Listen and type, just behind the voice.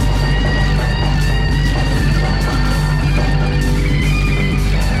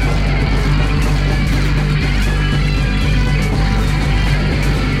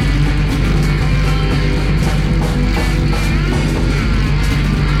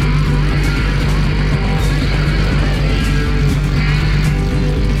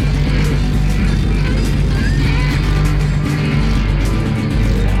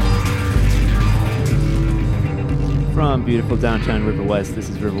beautiful downtown River West. This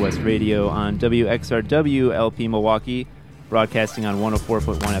is River West Radio on WXRW LP Milwaukee, broadcasting on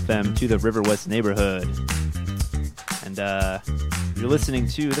 104.1 FM to the River West neighborhood. And you're listening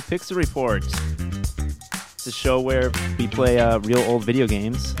to the Pixel Report. It's a show where we play real old video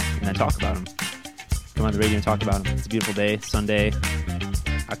games and then talk about them. Come on the radio and talk about them. It's a beautiful day, Sunday,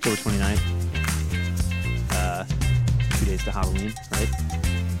 October 29th. 2 days to Halloween, right?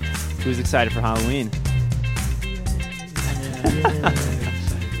 Who's excited for Halloween?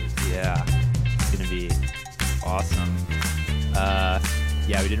 Yeah, it's gonna be awesome.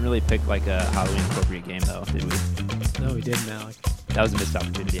 Yeah, we didn't really pick like a Halloween appropriate game though, did we? No, we didn't, Alec. That was a missed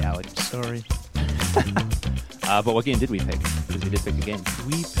opportunity, Alec. Sorry. But what game did we pick? Because we did pick a game.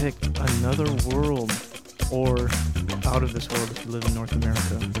 We picked Another World, or Out of This World if you live in North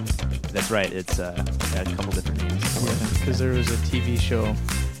America. That's right. It's had a couple different names. Yeah, because there was a TV show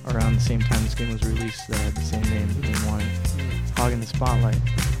around the same time this game was released that had the same name, the Game One, hogging the spotlight.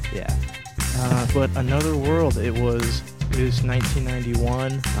 Yeah. But Another World, it was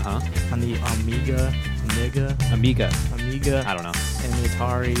 1991 on the Amiga. I don't know. And the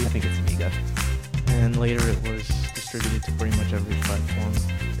Atari. I think it's Amiga. And later it was distributed to pretty much every platform.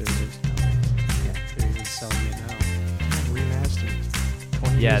 It was, yeah, they're even selling it now. Remastered.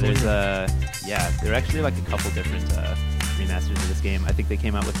 20 Yeah, years there's later. there are actually like a couple different remasters of this game. I think they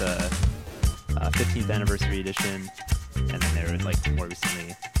came out with a 15th anniversary edition, and then there was like more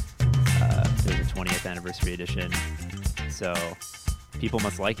recently there was a 20th anniversary edition. So people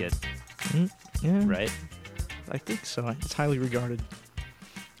must like it, Yeah, right? I think so. It's highly regarded.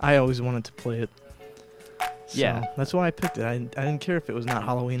 I always wanted to play it. So Yeah. that's why I picked it. I didn't care if it was not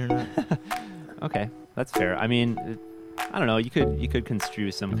Halloween or not. Okay, that's fair. I mean, I don't know. You could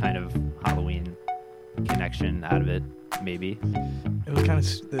construe some kind of Halloween connection out of it, maybe. It was kind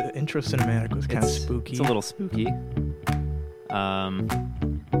of the intro cinematic was kind of spooky. It's a little spooky.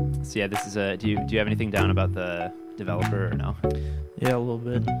 So yeah, this is a. Do you have anything down about the developer or no? Yeah, a little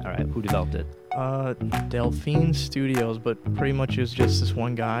bit. All right, who developed it? Delphine Studios, but pretty much it was just this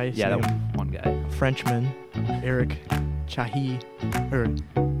one guy. Yeah, that one guy. Frenchman, Eric Chahi, or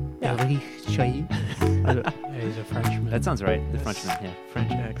Eric Chahi. Yeah, he's a Frenchman. That sounds right. The Frenchman, yeah.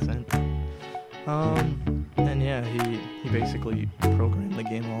 French accent. And yeah, he basically programmed the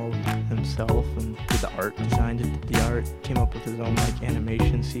game all himself and Did the art? designed it, the art, came up with his own like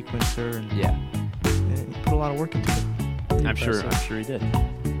animation sequencer, and Yeah, he put a lot of work into it. I'm sure he did.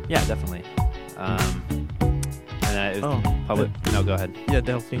 Yeah, definitely. And then it was public. No, go ahead. Yeah,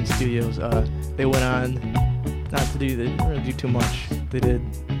 Delphine Studios. They went on they didn't really do too much. They did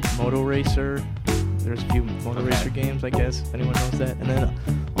Moto Racer. There's a few Moto Racer games, I guess, if anyone knows that. And then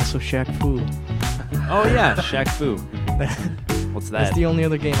also Shaq Fu. Oh yeah, Shaq Fu. What's that? That's the only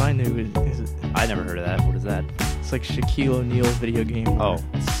other game I knew. I never heard of that. What is that? It's like Shaquille O'Neal video game. Oh,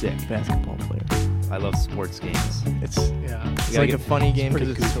 sick. Basketball player. I love sports games. It's Yeah. like a funny game pretty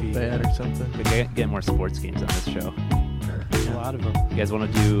because it's so goofy. bad or something. We get more sports games on this show. There's a lot of them. You guys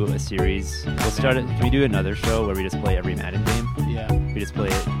want to do a series? We'll start it. Can we do another show where we just play every Madden game? Yeah. We just play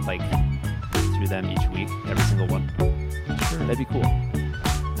it like through them each week, every single one. Sure. That'd be cool.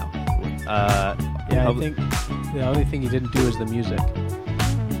 No. Yeah, I think the only thing he didn't do is the music.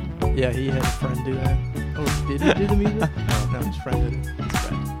 Yeah, he had a friend do that. Oh, did he do the music? No, his friend did it. His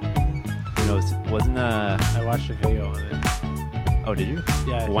friend. Who knows? Wasn't I watched a video on it. Oh, did you?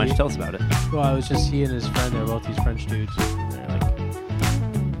 Yeah. Well, why don't you tell us about it? Well, I was just he and his friend. They're both these French dudes. And they're like, I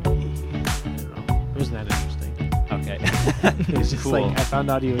don't know. It wasn't that interesting. Okay. It was just Cool. like I found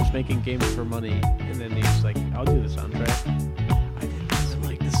out he was making games for money, and then he was like, "I'll do the soundtrack." I didn't really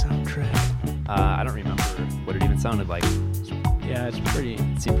like the soundtrack. I don't remember what it even sounded like. Yeah, it's pretty.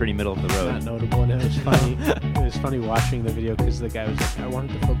 It seemed pretty middle of the road. Not notable, and it was funny. It was funny watching the video because the guy was like, "I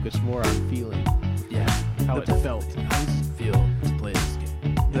wanted to focus more on feeling, Yeah. how it felt." How does it feel to play this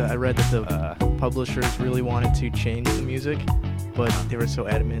game? I read that the publishers really wanted to change the music, but they were so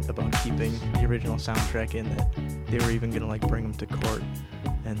adamant about keeping the original soundtrack in that they were even gonna like bring them to court,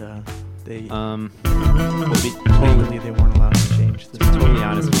 and they Well, legally they weren't allowed to change the to be totally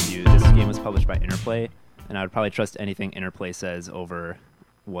honest with you, this game was published by Interplay, and I would probably trust anything Interplay says over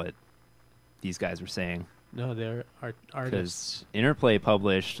what these guys were saying. No, they're artists. Because Interplay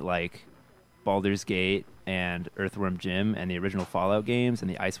published like Baldur's Gate and Earthworm Jim and the original Fallout games and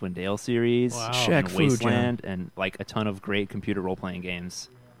the Icewind Dale series Wow. Shaq and Fu, Wasteland and like a ton of great computer role-playing games.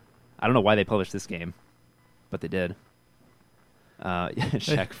 I don't know why they published this game, but they did.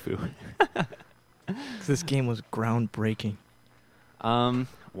 Shaq Fu. This game was groundbreaking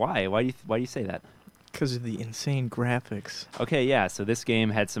Why? Why do you say that? because of the insane graphics. Okay, yeah. So this game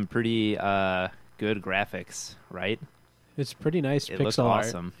had some pretty good graphics, right? It's pretty nice It pixel looks art.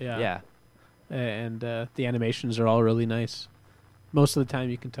 awesome. Yeah. And the animations are all really nice. Most of the time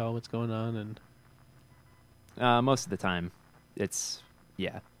you can tell what's going on, and Most of the time, it's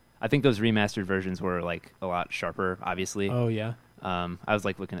I think those remastered versions were like a lot sharper. Obviously, oh yeah. I was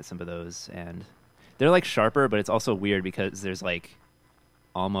like looking at some of those, and they're like sharper, but it's also weird because there's like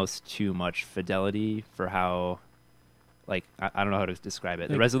almost too much fidelity for how. Like I don't know how to describe it.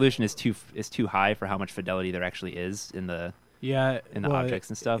 The Like- resolution is too high for how much fidelity there actually is in the Yeah, objects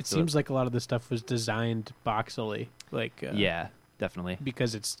and stuff. It so seems like a lot of the stuff was designed boxily, like yeah, definitely.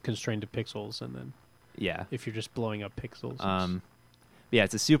 because it's constrained to pixels, and then Yeah. if you're just blowing up pixels, Yeah,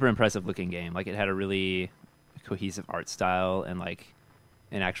 it's a super impressive looking game. Like it had a really cohesive art style and like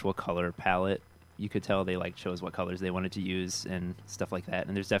an actual color palette. You could tell they like chose what colors they wanted to use and stuff like that.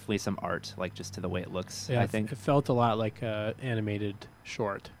 And there's definitely some art, like just to the way it looks. yeah, I think. it felt a lot like a animated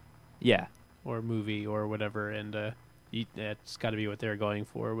short Yeah, or movie or whatever, and that's got to be what they're going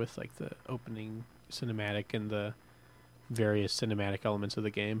for with like the opening cinematic and the various cinematic elements of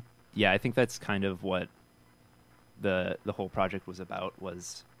the game. yeah. I think that's kind of what the whole project was about.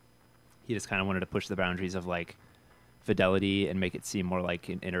 Was he just kind of wanted to push the boundaries of like fidelity and make it seem more like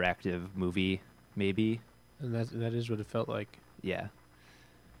an interactive movie, maybe. And that is what it felt like. Yeah,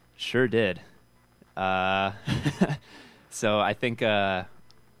 sure did. So I think I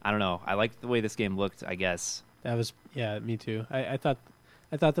don't know. I liked the way this game looked. I guess. That was me too. I thought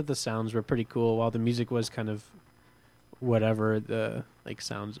that the sounds were pretty cool, while the music was kind of whatever. The like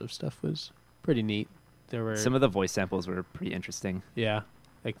sounds of stuff was pretty neat. There were Some of the voice samples were pretty interesting.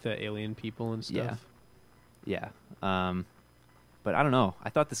 like the alien people and stuff. Yeah. But I don't know. I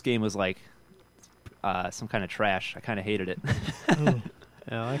thought this game was like some kind of trash. I kind of hated it.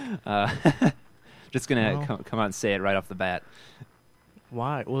 Yeah, Just gonna Well. come out and say it right off the bat.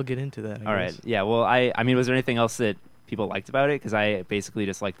 Why? We'll get into that. All right. Yeah. Well, I mean, was there anything else that people liked about it? Because I basically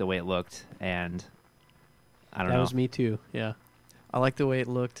just liked the way it looked, and I don't that know. was me too. Yeah, I like the way it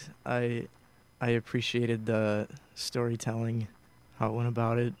looked. I appreciated the storytelling, how it went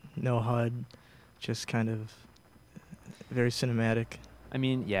about it. No HUD, just kind of very cinematic. I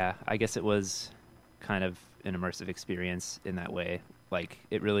mean, yeah. I guess it was kind of an immersive experience in that way. Like,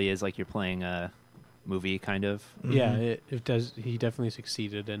 it really is like you're playing a movie, kind of. yeah. Mhm. It does. He definitely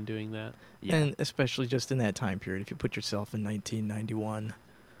succeeded in doing that. Yeah. And especially just in that time period, if you put yourself in 1991.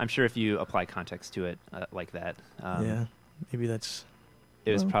 I'm sure if you apply context to it like that, Yeah, maybe that's...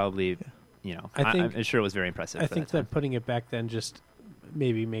 it was Well, probably, you know, I think- I'm sure it was very impressive. I for think that time. that putting it back then just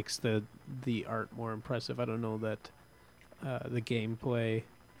maybe makes the art more impressive. I don't know that the gameplay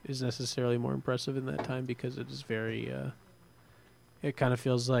is necessarily more impressive in that time, because it is very. It kind of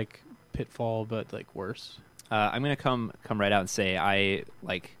feels like Pitfall, but like worse. I'm gonna come right out and say I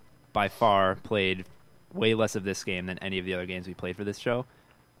like by far played way less of this game than any of the other games we played for this show,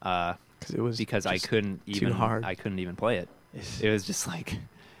 Cause it was because I just couldn't too even hard. I couldn't even play it. It was just like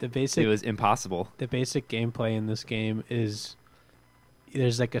The basic it was impossible. the basic gameplay in this game is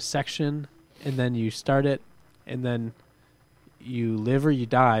there's like a section, and then you start it, and then you live or you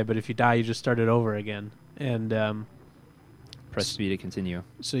die. But if you die, you just start it over again. And Press B to continue.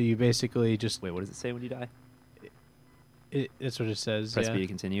 so you basically just Wait, what does it say when you die? that's what it says. Press yeah. B to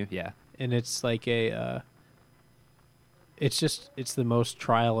continue. Yeah. And it's like a it's the most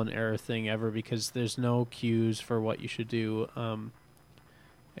trial and error thing ever, because there's no cues for what you should do.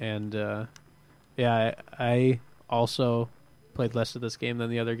 I also played less of this game than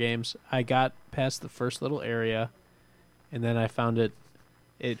the other games. I got past the first little area, and then I found it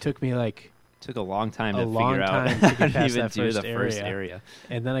took me like, Took a long time A to long figure out time to get how to past even that do the first first area. area.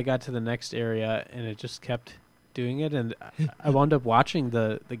 and then I got to the next area, and it just kept doing it, and I wound up watching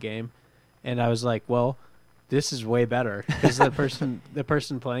the game, and I was like, well, this is way better, because the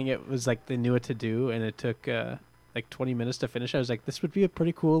person playing it was like, they knew what to do, and it took like 20 minutes to finish. I was like, this would be a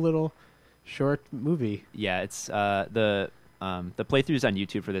pretty cool little short movie. Yeah, it's the playthroughs on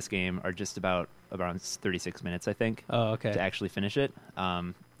YouTube for this game are just about around 36 minutes, I think, Oh, okay. to actually finish it.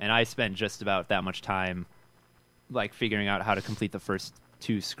 And I spent just about that much time, like figuring out how to complete the first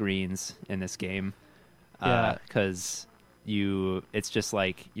 2 screens in this game. Yeah. Because it's just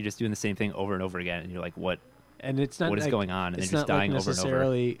like you're just doing the same thing over and over again, and you're like, what And it's not is like, going on? And it's they're just not dying like over and over.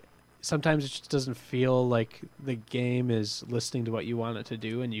 necessarily. Sometimes it just doesn't feel like the game is listening to what you want it to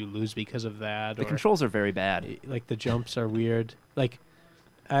do, and you lose because of that. The or controls are very bad. like the jumps are weird. Like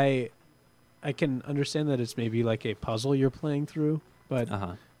I can understand that it's maybe like a puzzle you're playing through, but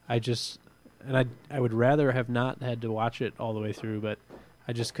Uh-huh. I would rather have not had to watch it all the way through, but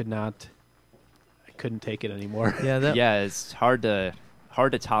I just couldn't take it anymore. Yeah, that Yeah, it's hard to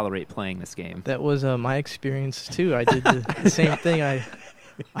hard to tolerate playing this game. That was my experience too. I did the same thing. I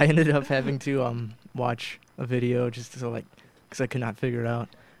ended up having to watch a video just to because I could not figure it out,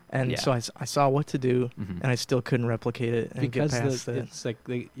 and Yeah. so I saw what to do, Mhm. and I still couldn't replicate it and because get past it. it's like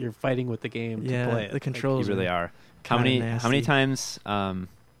you're fighting with the game Yeah, to play it. the Like, controls You really are. How kinda many nasty. times?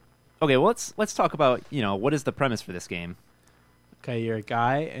 Okay, well let's talk about what is the premise for this game. okay, you're a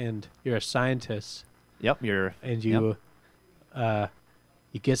guy and you're a scientist, Yep, you're and you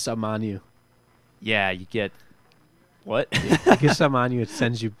get something on you. you get what? You get something on you. It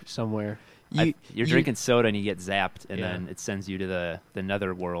sends you somewhere. You're you- drinking soda and you get zapped, and Yeah. then it sends you to the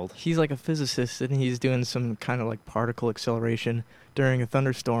nether world. He's like a physicist, and he's doing some kind of like particle acceleration during a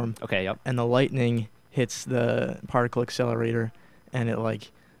thunderstorm, Okay, yep. and the lightning hits the particle accelerator, and it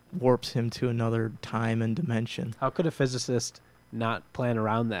like warps him to another time and dimension. How could a physicist not plan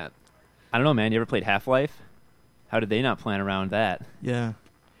around that? I don't know, man. You ever played Half-Life? How did they not plan around that? Yeah,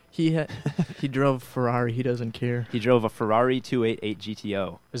 he drove Ferrari. He doesn't care. He drove a Ferrari 288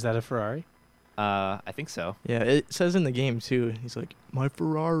 GTO. Is that a Ferrari? I think so. Yeah, it says in the game too. He's like, my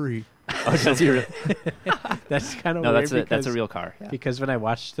Ferrari. Oh, does he really? That's kind of No, weird. that's a real car. Yeah. Because when I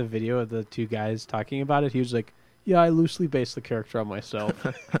watched the video of the two guys talking about it, he was like, "Yeah, I loosely based the character on myself."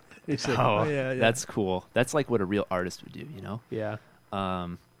 He's like, Oh, yeah. that's cool. That's like what a real artist would do, you know? "Yeah,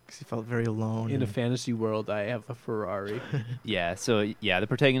 Because he felt very alone. in a and- fantasy world, I have a Ferrari." Yeah, so the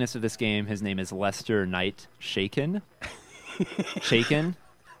protagonist of this game, his name is Lester Knight Shaken. Shaken.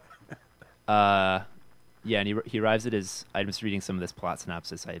 Yeah, and he arrives at his. I'm just reading some of this plot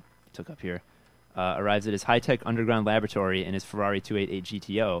synopsis I took up here. Arrives at his high-tech underground laboratory in his Ferrari 288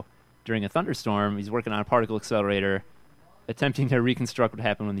 GTO. During a thunderstorm, he's working on a particle accelerator, attempting to reconstruct what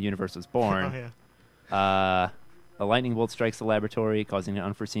happened when the universe was born. Oh, yeah. A lightning bolt strikes the laboratory, causing an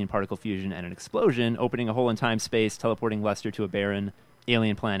unforeseen particle fusion and an explosion, opening a hole in time-space, teleporting Lester to a barren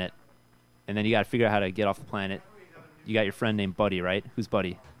alien planet. And then you got to figure out how to get off the planet. You got your friend named Buddy, right? Who's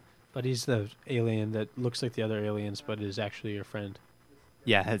Buddy? But he's the alien that looks like the other aliens, but is actually your friend.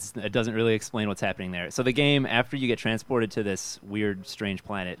 Yeah, it doesn't really explain what's happening there. So the game, after you get transported to this weird, strange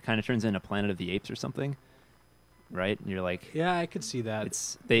planet, kind of turns into Planet of the Apes or something, right? And you're like, Yeah, I could see that.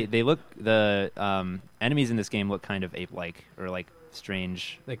 it's they look the enemies in this game look kind of ape-like or like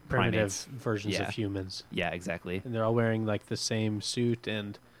strange, like primitive primates. versions Yeah. of humans, Yeah, exactly. and they're all wearing like the same suit,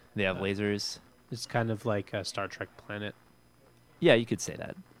 and They have lasers. it's kind of like a Star Trek planet. Yeah, you could say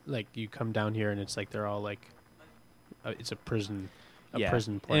that. Like you come down here, and it's like they're all like, it's a prison,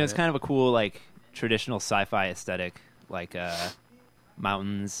 prison planet. And it's kind of a cool, like, traditional sci-fi aesthetic, like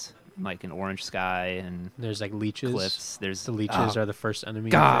mountains, like an orange sky and There's like leeches. cliffs. There's The leeches oh, are the first enemy.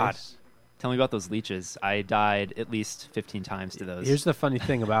 you God. face. Tell me about those leeches. I died at least 15 times to those. Here's the funny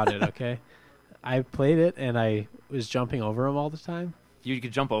thing about it. Okay, I played it and I was jumping over them all the time. You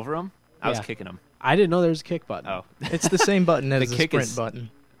could jump over them? I was Yeah. kicking them. I didn't know there was a kick button. Oh, It's the same button as the kick sprint is- button.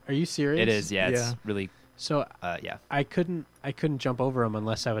 Are you serious? it is. Yeah, it's Yeah. really, So yeah. I couldn't jump over them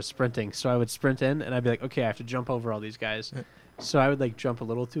unless I was sprinting. So I would sprint in and I'd be like, okay, I have to jump over all these guys. Yeah. So I would like jump a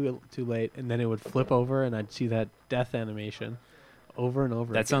little too late, and then it would flip over, and I'd see that death animation over and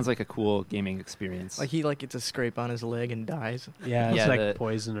over. That again. sounds like a cool gaming experience. Like he gets a scrape on his leg and dies. Yeah, it's Yeah, like the-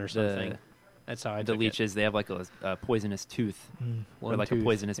 poison or something. That's how I the took leeches, they have like a poisonous tooth Mm. One or like tooth, a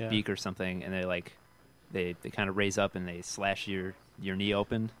poisonous yeah. beak or something, and they kind of raise up and they slash your knee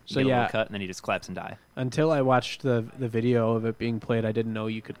open. You So, get a yeah. little cut, and then you just collapse and die. Until I watched the video of it being played, I didn't know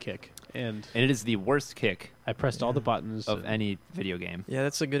you could kick, and And it is the worst kick I pressed all the Yeah. buttons. of and- any video game. Yeah,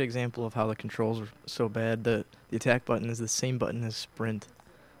 that's a good example of how the controls are so bad. The attack button is the same button as sprint.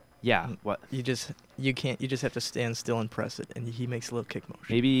 Yeah, Mm. what? You just have to stand still and press it, and he makes a little kick motion.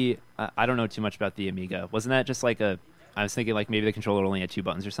 Maybe I don't know too much about the Amiga. Wasn't that just like I was thinking like maybe the controller only had 2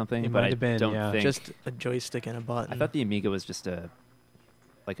 buttons or something, It but might I have been, don't yeah. think. Just a joystick and a button. I thought the Amiga was just a.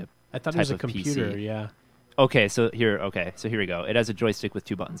 I thought it was a type of computer. PC. Yeah. Okay, so here we go. It has a joystick with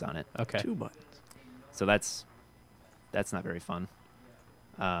 2 buttons on it. Okay. 2 buttons. So that's not very fun.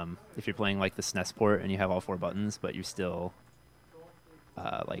 If you're playing like the SNES port and you have all 4 buttons, but you're still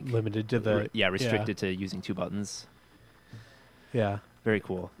like Limited to the restricted to using 2 buttons. Yeah. Very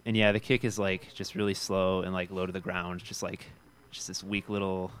cool. And yeah, the kick is like just really slow and like low to the ground, just this weak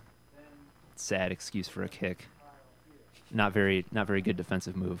little sad excuse for a kick. Not very good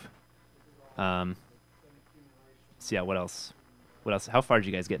defensive move. So yeah, what else? How far did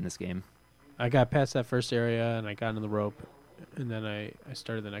you guys get in this game? I got past that first area and I got on the rope, and then I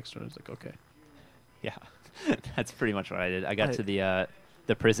started the next one. I was like, okay. Yeah, that's pretty much what I did. I got to the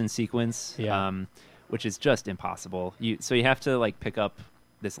prison sequence, Yeah. which is just impossible. So you have to like pick up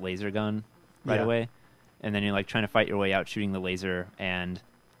this laser gun right Yeah. away, and then you're like trying to fight your way out shooting the laser, and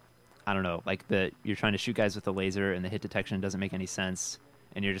I don't know, like you're trying to shoot guys with the laser and the hit detection doesn't make any sense,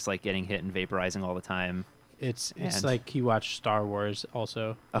 and you're just like getting hit and vaporizing all the time. It's And- like you watch Star Wars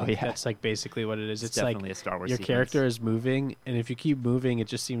also. Oh, Like, yeah. that's like basically what it is. It's It's like definitely a Star Wars your sequence. character is moving, and if you keep moving, it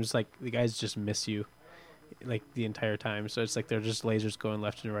just seems like the guys just miss you, like the entire time. So it's like they're just lasers going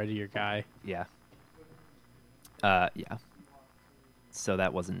left and right of your guy. Yeah. Yeah. So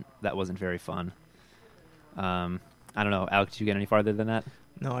that wasn't very fun. I don't know, Alex, did you get any farther than that?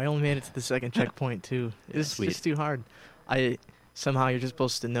 No, I only made it to the second checkpoint too. It's Sweet. just too hard. Somehow you're just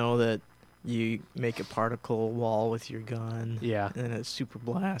supposed to know that you make a particle wall with your gun. Yeah. And then a super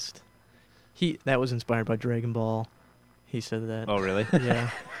blast. That was inspired by Dragon Ball. He said that. Oh, really? Yeah.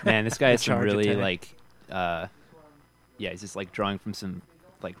 Man, this guy has some Charge really attack. like, yeah, he's just like drawing from some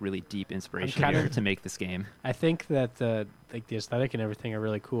like really deep inspiration kinda- here to make this game. I think that the aesthetic and everything are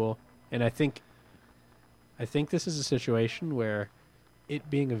really cool, and I think this is a situation where it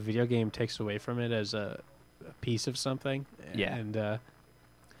being a video game takes away from it as a piece of something. Yeah. And I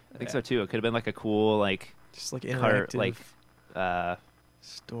think so too. It could have been like a cool like Just like car, interactive like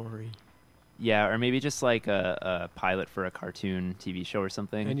story. yeah, or maybe just like a pilot for a cartoon TV show or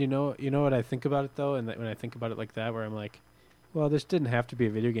something. And you know what I think about it though, and when I think about it like that, where I'm like, well, this didn't have to be a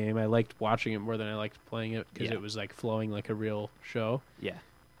video game. I liked watching it more than I liked playing it because Yeah. it was like flowing like a real show. Yeah.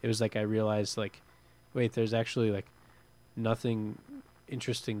 It was like I realized like, wait, there's actually like nothing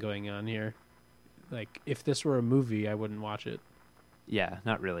interesting going on here. Like if this were a movie, I wouldn't watch it. Yeah,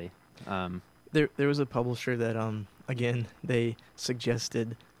 not really. There was a publisher that again they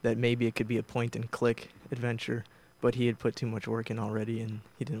suggested that maybe it could be a point and click adventure, but he had put too much work in already and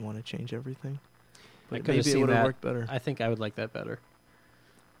he didn't want to change everything. I But could have maybe it seen would have that. worked better. I think I would like that better.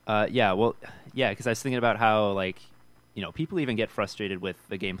 Yeah, well, yeah, because I was thinking about how, like, you know, people even get frustrated with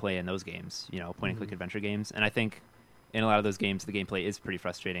the gameplay in those games, you know, point-and-click Mhm. adventure games. And I think in a lot of those games, the gameplay is pretty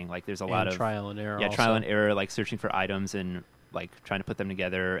frustrating. Like, there's a lot of trial and error. yeah, also. trial and error, like searching for items and like trying to put them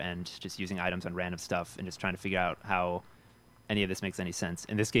together and just using items on random stuff and just trying to figure out how any of this makes any sense.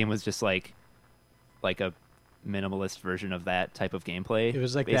 And this game was just like a minimalist version of that type of gameplay. It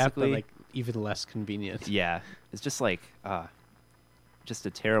was like that, but like even less convenient. yeah, it's just like just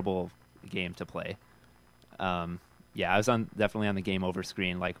a terrible game to play. Yeah, I was definitely on the game over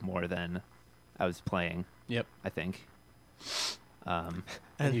screen like more than I was playing. Yep. I think.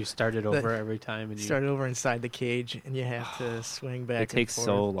 And you started over every time, and you Started over inside the cage, and you have to swing back. It takes and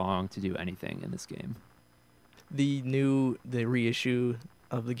so forth. long to do anything in this game. The reissue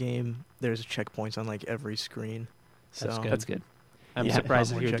of the game, there's checkpoints on like every screen. So That's good. That's good. I'm Yeah.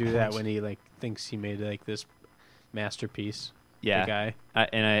 surprised that More he would do that checkpoints. when he like thinks he made like this masterpiece. Yeah. The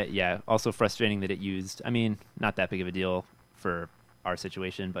guy. Also frustrating that it used, I mean, not that big of a deal for our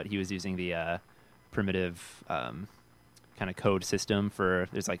situation, but he was using the primitive kind of code system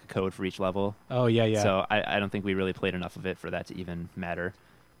there's like a code for each level. Oh yeah. So I don't think we really played enough of it for that to even matter.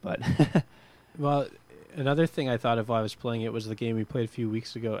 But Well, another thing I thought of while I was playing it was the game we played a few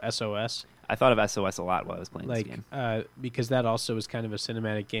weeks ago, SOS. I thought of SOS a lot while I was playing this game. Because that also was kind of a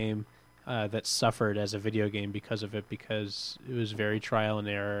cinematic game that suffered as a video game because of it, because it was very trial and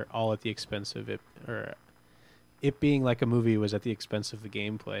error, all at the expense of it, or it being like a movie was at the expense of the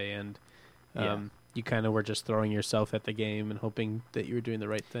gameplay, and you kind of were just throwing yourself at the game and hoping that you were doing the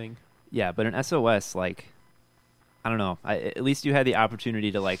right thing. Yeah, but in SOS, like, I don't know. At least you had the opportunity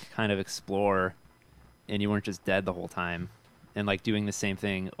to like kind of explore, and you weren't just dead the whole time, and like doing the same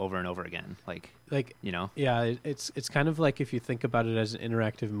thing over and over again. Like, you know. Yeah, it's kind of like if you think about it as an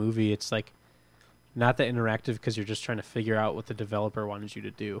interactive movie, it's like not that interactive because you're just trying to figure out what the developer wanted you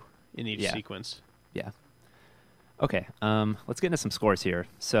to do in each Yeah. sequence. Yeah. Okay. Let's get into some scores here.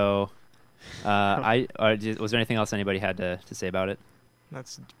 So, was there anything else anybody had to say about it?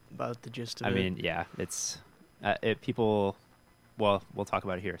 that's about the gist of I it. mean, yeah, it's people. Well, we'll talk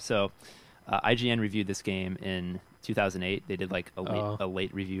about it here. So, IGN reviewed this game in 2008. They did like a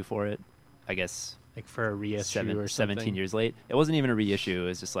late review for it. I guess Like for a reissue or 17 something. years late. It wasn't even a reissue. It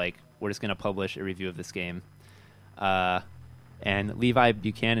was just like, we're just going to publish a review of this game. And Levi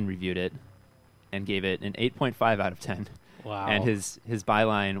Buchanan reviewed it and gave it an 8.5 out of 10. Wow. And his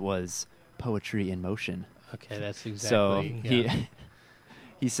byline was poetry in motion. Okay, that's exactly. So yeah.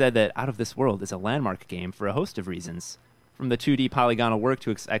 he said that Out of This World is a landmark game for a host of reasons. From the 2D polygonal work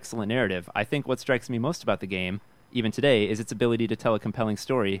to its excellent narrative, I think what strikes me most about the game, even today, is its ability to tell a compelling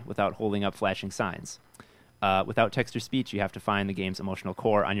story without holding up flashing signs. Without text or speech, you have to find the game's emotional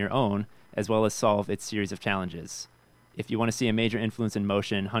core on your own, as well as solve its series of challenges. If you want to see a major influence in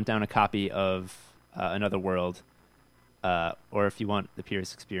motion, hunt down a copy of Another World. Or if you want the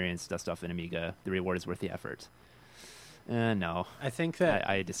purest experience, dust off an Amiga. The reward is worth the effort. No, I think that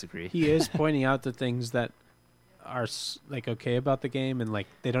I disagree. he is pointing out the things that are like okay about the game, and like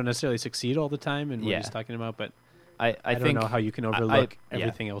they don't necessarily succeed all the time in what Yeah. he's talking about. But I don't think know how you can overlook yeah.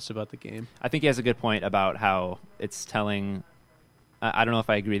 everything else about the game. I think he has a good point about how it's telling. I don't know if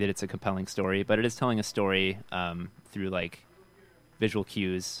I agree that it's a compelling story, but it is telling a story through like visual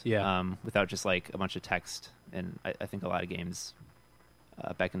cues, Yeah. without just like a bunch of text. And I think a lot of games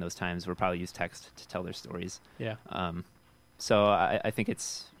back in those times would probably use text to tell their stories. Yeah. So I think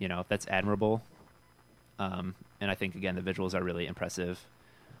it's that's admirable, and I think again the visuals are really impressive.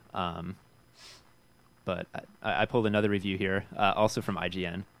 But I pulled another review here, also from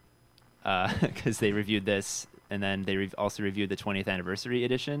IGN, because they reviewed this, and then they also reviewed the 20th anniversary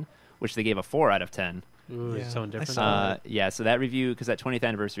edition, which they gave a 4 out of 10. Ooh, Yeah, it's so I different. saw Yeah, so that review, because that 20th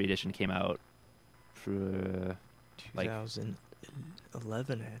anniversary edition came out for, like-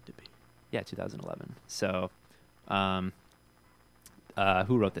 2011 it had to be. 2011. So,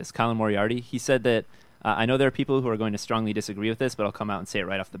 who wrote this? Colin Moriarty. He said that, I know there are people who are going to strongly disagree with this, but I'll come out and say it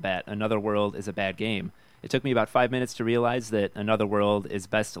right off the bat. Another World is a bad game. It took me about 5 minutes to realize that Another World is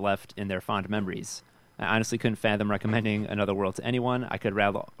best left in their fond memories. I honestly couldn't fathom recommending Another World to anyone. I could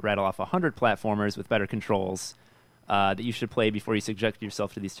rattle off 100 platformers with better controls that you should play before you subject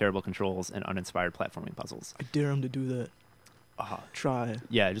yourself to these terrible controls and uninspired platforming puzzles. I dare him to do that. Try it.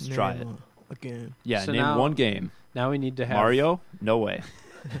 Yeah, just try it. Again. Yeah, So name now- one game. Now we need to have Mario? No way.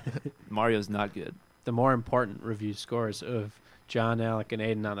 Mario's not good. the more important review scores of John, Alec, and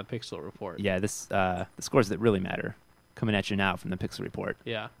Aiden on the Pixel Report. Yeah, this the scores that really matter coming at you now from the Pixel Report.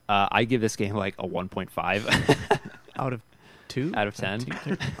 Yeah. I give this game like a 1.5 Out of 2? out of 10.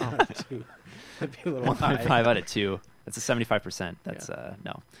 Oh, That'd be a little high. 1.5 out of 2. That's a 75%. That's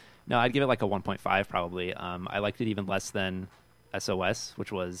no, I'd give it like a 1.5 probably. I liked it even less than SOS,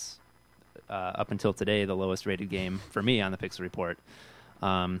 which was up until today the lowest rated game for me on the Pixel Report.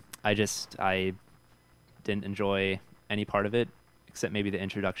 I didn't enjoy any part of it except maybe the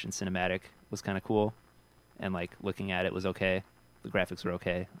introduction cinematic was kind of cool, and like looking at it was okay. The graphics were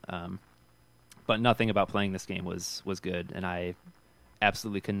okay, but nothing about playing this game was good, and I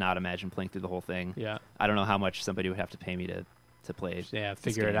absolutely could not imagine playing through the whole thing. Yeah. I don't know how much somebody would have to pay me to play. Yeah. this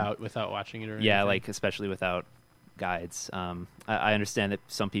Figure it game. out without watching it or Yeah, anything. like especially without guides. I understand that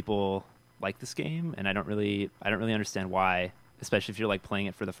some people like this game, and I don't really understand why, especially if you're like playing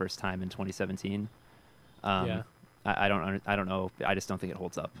it for the first time in 2017. Yeah. I don't know. I just don't think it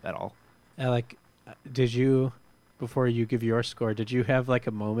holds up at all. Alec, did you, before you give your score, did you have like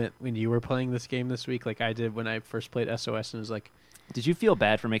a moment when you were playing this game this week, like I did when I first played SOS, and was like, Did you feel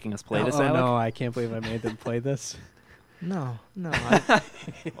bad for making us play this, oh Alec? no, I can't believe I made them play this. No.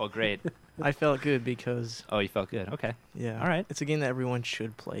 Oh, great. I felt good because, Oh, you felt good. Okay. yeah. All right. It's a game that everyone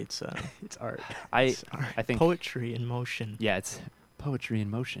should play. It's It's art. it's art. I think poetry in motion. yeah, it's poetry in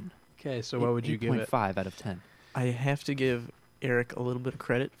motion. Okay, so what would you give it? 8.5 out of 10. I have to give Eric a little bit of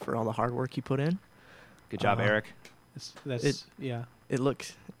credit for all the hard work he put in. Good job, Uh-huh. Eric. That's yeah. It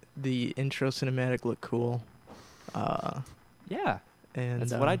looked, the intro cinematic looked cool. Yeah, And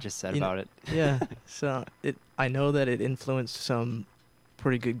that's what I just said you know- about it. Yeah. So I know that it influenced some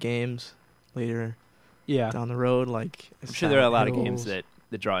pretty good games later Yeah. down the road. Like I'm sure there are a lot of Silent games Hills.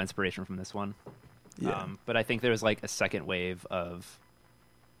 that draw inspiration from this one. Yeah. But I think there was like a second wave of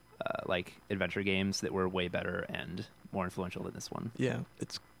like adventure games that were way better and more influential than this one. Yeah.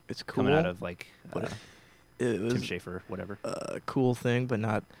 It's cool. Coming out of like but it Tim was Schafer, whatever. a cool thing, but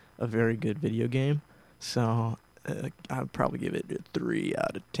not a very good video game. So I'd probably give it a 3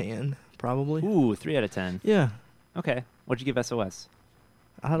 out of 10, probably. Ooh, 3 out of 10. Yeah. Okay. What'd you give SOS?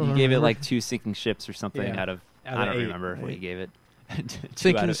 I don't know. You gave it like 2 sinking ships or something Yeah. out of Out I of don't 8. remember what you Eight. gave it. 2 out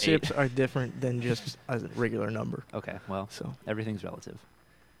Sinking of 8. ships are different than just a regular number. Okay, well, So everything's relative.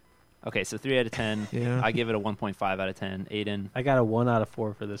 Okay, so 3 out of 10. yeah. I give it a 1.5 out of 10. Aiden. I got a 1 out of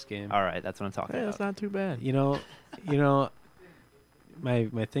 4 for this game. All right, that's what I'm talking Hey, about. that's not too bad. You know,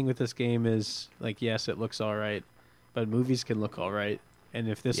 my thing with this game is like, yes, it looks all right, but movies can look all right. And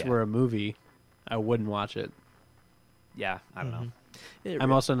if this Yeah. were a movie, I wouldn't watch it. Yeah, I don't know. Mhm.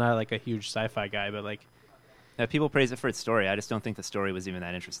 I'm also not like a huge sci-fi guy, but like People praise it for its story. I just don't think the story was even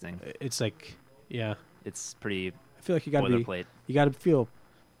that interesting. it's like, yeah, It's pretty I feel like you gotta feel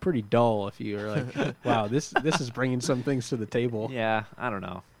pretty dull if you're like, wow, this is bringing some things to the table. Yeah, I don't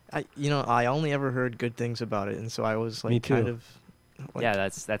know. I only ever heard good things about it, and so I was Me like too. kind of like, Yeah,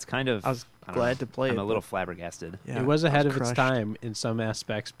 that's kind of. I was don't glad know. to play I'm it. a little flabbergasted. Yeah, It was I ahead of its crushed. time in some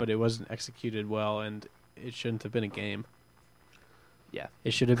aspects, but it wasn't executed well, and it shouldn't have been a game. Yeah.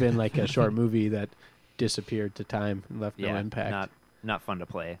 It should have been like a short movie that disappeared to time and left no impact. Not fun to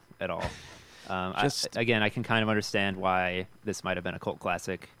play at all. Just- I can kind of understand why this might have been a cult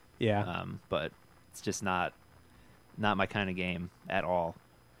classic. Yeah. But it's just not my kind of game at all.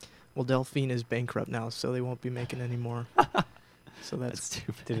 Well, Delphine is bankrupt now, so they won't be making any more. So that's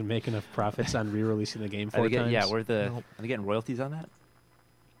stupid. Didn't make enough profits on re-releasing the game 4 times. Yeah, Nope. are they getting royalties on that?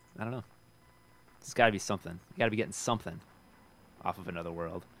 I don't know. It's got to be something. You got to be getting something off of Another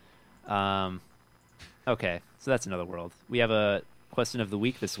World. Okay, so that's Another World. We have a question of the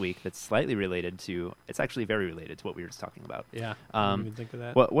week this week that's slightly related to. It's actually very related to what we were just talking about. Yeah. I didn't even think of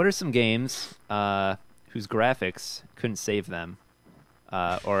that. What are some games whose graphics couldn't save them,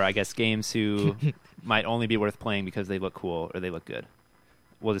 or I guess games who might only be worth playing because they look cool or they look good?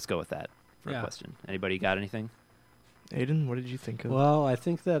 We'll just go with that for a question. Anybody got anything? Aiden, what did you think of? Well, I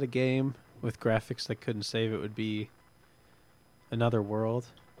think that a game with graphics that couldn't save it would be Another World.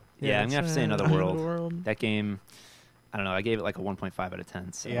 Yeah, I'm gonna have to say Another World. World. That game, I don't know. I gave it like a 1.5 out of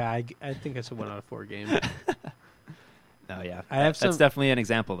 10. So. Yeah, I think it's a 1 out of 4 game. No, yeah. That's definitely an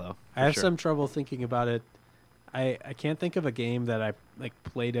example, though. I have some trouble thinking about it. I can't think of a game that I like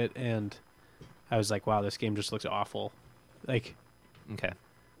played it and I was like, wow, this game just looks awful. Like, Okay.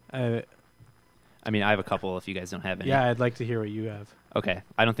 I I have a couple if you guys don't have any. yeah, I'd like to hear what you have. Okay.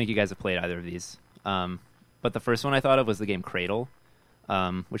 I don't think you guys have played either of these. But the first one I thought of was the game Cradle,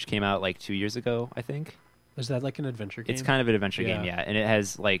 which came out like 2 years ago, I think. Is that like an adventure game? It's kind of an adventure game, Yeah. yeah. And it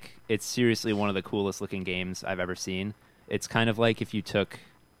has it's seriously one of the coolest looking games I've ever seen. It's kind of like if you took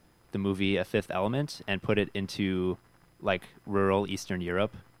the movie A Fifth Element and put it into like rural Eastern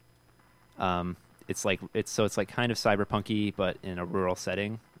Europe. It's like kind of cyberpunky, but in a rural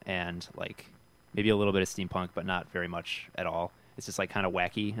setting, and like maybe a little bit of steampunk, but not very much at all. It's just like kind of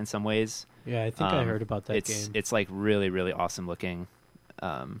wacky in some ways. Yeah, I think I heard about that game. It's like really, really awesome looking.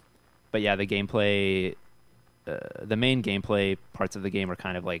 But yeah, the gameplay, the main gameplay parts of the game are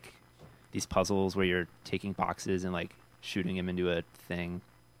kind of like these puzzles where you're taking boxes and like shooting them into a thing.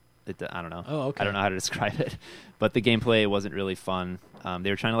 I don't know. Oh, okay. I don't know how to describe it, but the gameplay wasn't really fun. They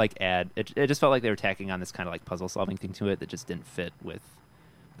were trying to like add. It just felt like they were tacking on this kind of like puzzle solving thing to it that just didn't fit with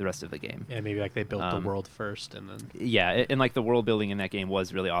the rest of the game. Yeah, maybe like they built the world first and then. Yeah, and like the world building in that game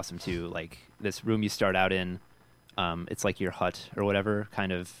was really awesome too. Like this room you start out in, it's like your hut or whatever,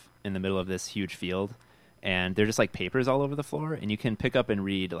 kind of in the middle of this huge field, and they're just like papers all over the floor, and you can pick up and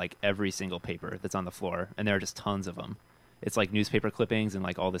read like every single paper that's on the floor, and there are just tons of them. It's like newspaper clippings and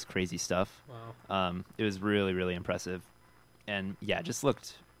like all this crazy stuff. Wow. It was really, really impressive, and yeah, it just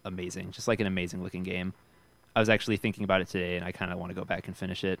looked amazing, just like an amazing looking game. I was actually thinking about it today, and I kind of want to go back and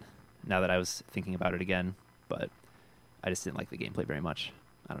finish it now that I was thinking about it again, but I just didn't like the gameplay very much.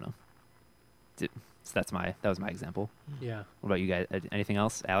 I don't know. So that was my example. Yeah. What about you guys? Anything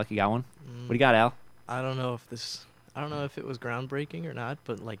else? Alec, you got one? Mm, What do you got, Al? I don't know if it was groundbreaking or not,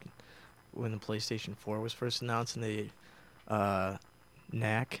 but like when the PlayStation 4 was first announced and they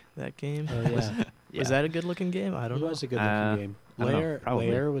Knack that game. Oh, yeah. Was that a good looking game? I don't It know. was a good looking game. I don't know, Lair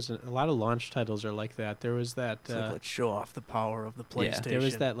probably. was a lot of launch titles are like that. There was that. It's like, let's show off the power of the Yeah. PlayStation. There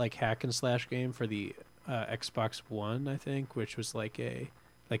was that like hack and slash game for the Xbox One, I think, which was it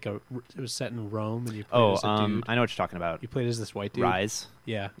was set in Rome and you played as a dude. I know what you're talking about. You played as this white dude. Rise.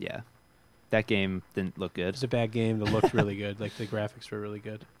 Yeah. Yeah. That game didn't look It good. was a bad game that looked really good. Like the graphics were really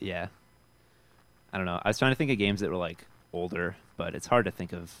good. Yeah. I don't know. I was trying to think of games that were like older, but it's hard to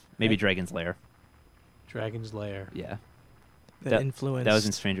think of. Maybe Yeah. Dragon's Lair. Dragon's Lair. Yeah. that influenced. That was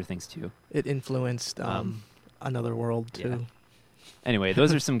in Stranger Things too. It influenced Another World yeah. too. Anyway,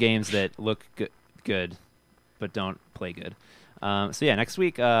 those are some games that look good, but don't play good. So yeah, next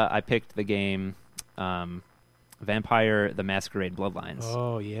week I picked the game Vampire: The Masquerade Bloodlines,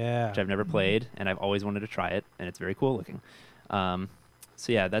 Oh yeah. which I've never played, and I've always wanted to try it, and it's very cool looking. So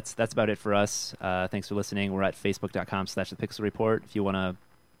yeah, that's about it for us. Thanks for listening. We're at facebook.com/thepixelreport. If you want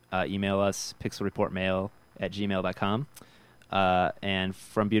to email us, pixelreportmail@gmail.com. And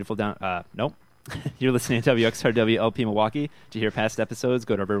from beautiful down, nope. You're listening to WXRW LP Milwaukee. To hear past episodes,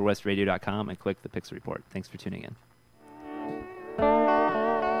 go to riverwestradio.com and click the Pixel Report. Thanks for tuning in.